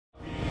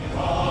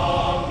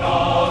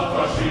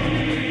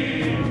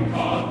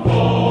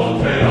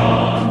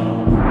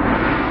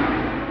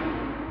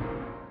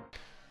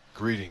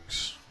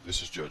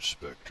this is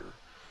JudgeSpektre.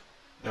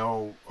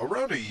 Now,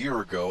 around a year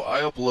ago,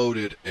 I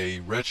uploaded a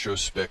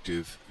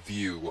retrospective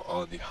view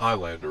on the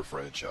Highlander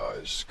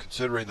franchise.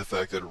 Considering the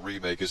fact that a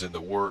remake is in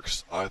the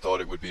works, I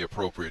thought it would be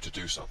appropriate to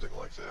do something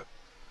like that.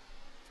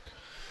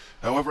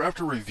 However,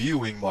 after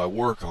reviewing my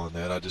work on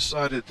that, I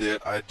decided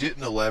that I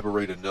didn't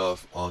elaborate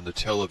enough on the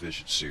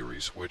television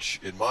series, which,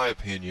 in my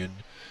opinion,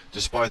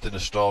 despite the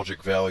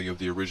nostalgic value of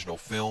the original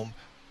film,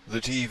 the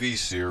TV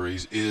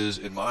series is,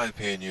 in my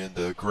opinion,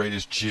 the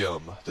greatest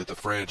gem that the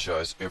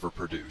franchise ever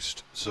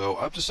produced. So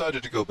I've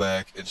decided to go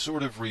back and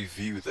sort of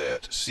review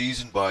that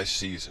season by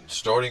season,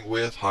 starting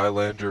with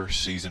Highlander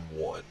Season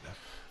 1.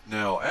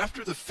 Now,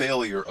 after the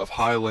failure of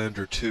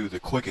Highlander 2: The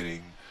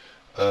Quickening,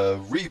 a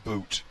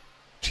reboot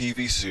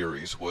TV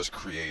series was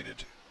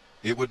created.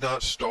 It would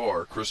not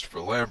star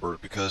Christopher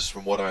Lambert because,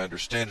 from what I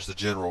understand, is the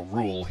general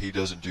rule, he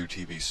doesn't do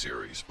TV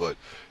series. But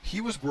he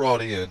was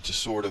brought in to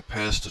sort of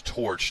pass the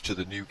torch to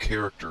the new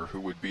character who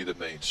would be the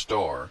main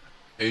star,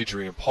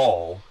 Adrian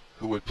Paul,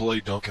 who would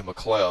play Duncan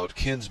MacLeod,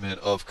 kinsman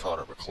of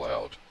Connor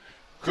MacLeod.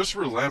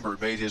 Christopher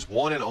Lambert made his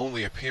one and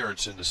only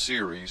appearance in the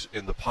series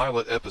in the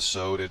pilot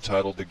episode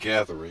entitled The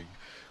Gathering,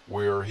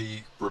 where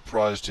he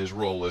reprised his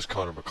role as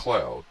Connor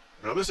MacLeod.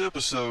 Now, this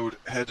episode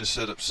had to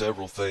set up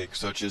several things,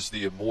 such as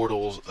the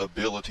Immortals'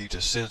 ability to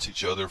sense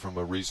each other from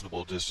a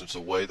reasonable distance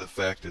away, the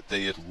fact that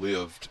they had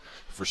lived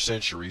for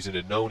centuries and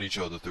had known each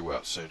other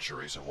throughout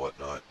centuries and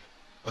whatnot.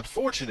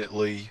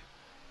 Unfortunately,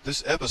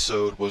 this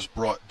episode was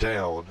brought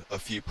down a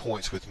few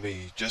points with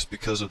me just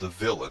because of the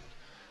villain.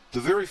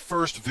 The very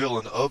first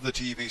villain of the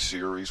TV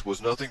series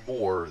was nothing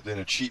more than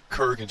a cheap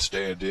Kurgan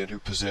stand-in who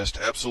possessed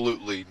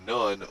absolutely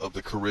none of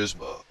the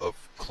charisma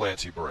of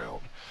Clancy Brown.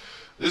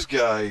 This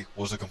guy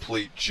was a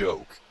complete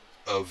joke,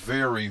 a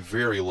very,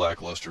 very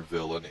lackluster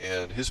villain,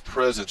 and his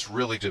presence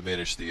really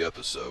diminished the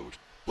episode.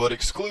 But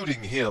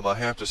excluding him, I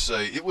have to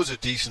say, it was a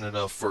decent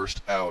enough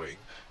first outing.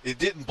 It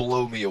didn't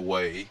blow me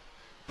away,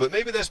 but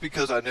maybe that's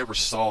because I never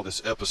saw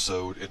this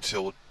episode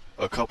until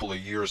a couple of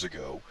years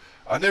ago.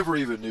 I never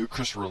even knew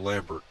Christopher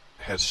Lambert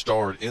had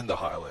starred in the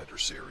Highlander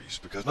series,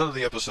 because none of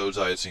the episodes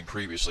I had seen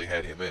previously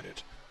had him in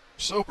it.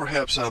 So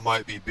perhaps I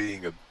might be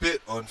being a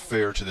bit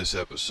unfair to this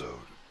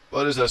episode.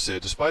 But as I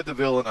said, despite the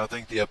villain, I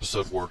think the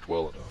episode worked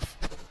well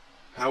enough.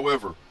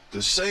 However,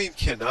 the same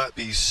cannot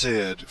be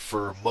said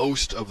for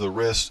most of the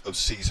rest of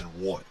Season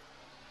 1.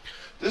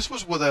 This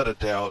was without a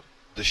doubt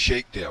the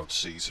shakedown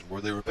season,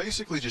 where they were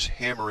basically just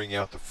hammering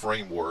out the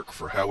framework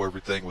for how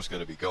everything was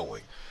going to be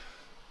going.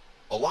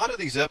 A lot of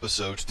these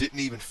episodes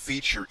didn't even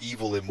feature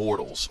evil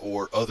immortals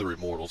or other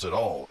immortals at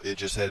all. It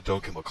just had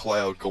Duncan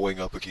MacLeod going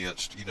up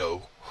against,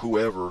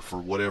 whoever for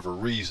whatever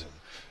reason.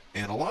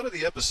 And a lot of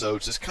the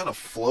episodes just kind of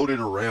floated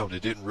around.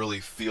 It didn't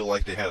really feel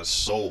like they had a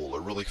soul or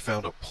really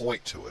found a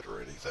point to it or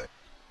anything.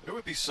 There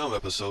would be some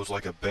episodes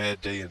like A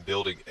Bad Day in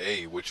Building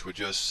A, which would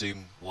just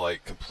seem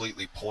like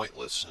completely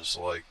pointless. It's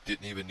like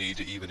didn't even need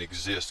to even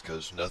exist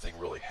because nothing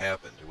really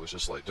happened. It was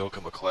just like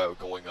Duncan MacLeod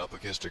going up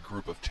against a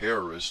group of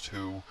terrorists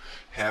who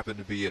happened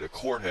to be at a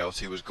courthouse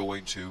he was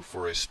going to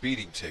for a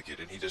speeding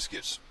ticket, and he just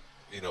gets,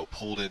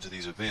 pulled into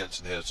these events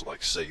and has to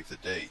like save the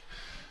day.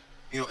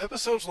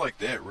 Episodes like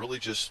that really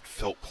just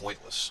felt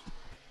pointless.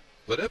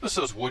 But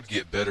episodes would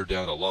get better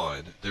down the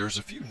line. There's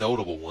a few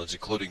notable ones,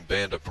 including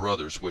Band of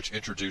Brothers, which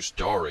introduced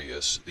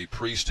Darius, the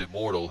priest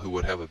immortal who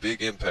would have a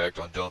big impact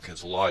on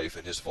Duncan's life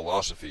and his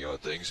philosophy on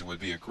things and would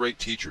be a great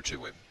teacher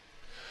to him.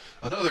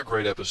 Another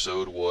great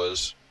episode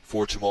was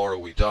For Tomorrow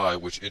We Die,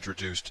 which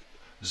introduced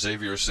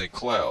Xavier St.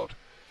 Cloud.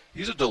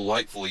 He's a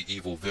delightfully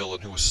evil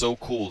villain who was so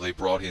cool they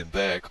brought him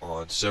back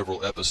on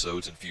several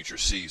episodes in future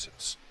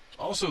seasons.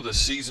 Also, the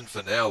season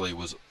finale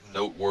was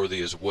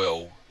noteworthy as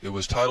well. It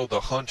was titled The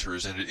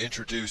Hunters, and it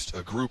introduced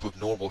a group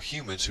of normal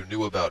humans who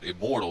knew about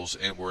immortals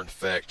and were in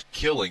fact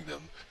killing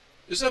them.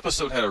 This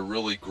episode had a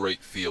really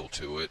great feel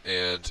to it,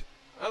 and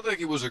I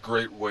think it was a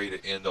great way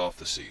to end off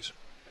the season.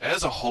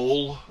 As a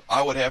whole,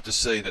 I would have to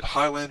say that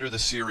Highlander the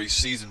series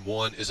Season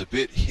 1 is a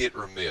bit hit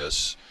or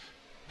miss.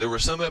 There were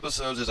some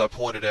episodes, as I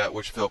pointed out,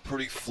 which felt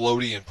pretty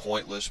floaty and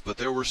pointless, but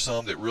there were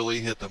some that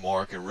really hit the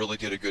mark and really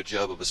did a good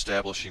job of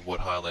establishing what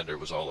Highlander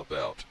was all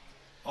about.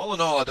 All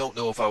in all, I don't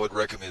know if I would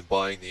recommend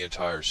buying the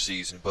entire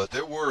season, but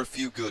there were a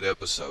few good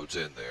episodes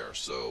in there,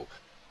 so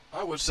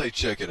I would say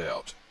check it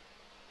out.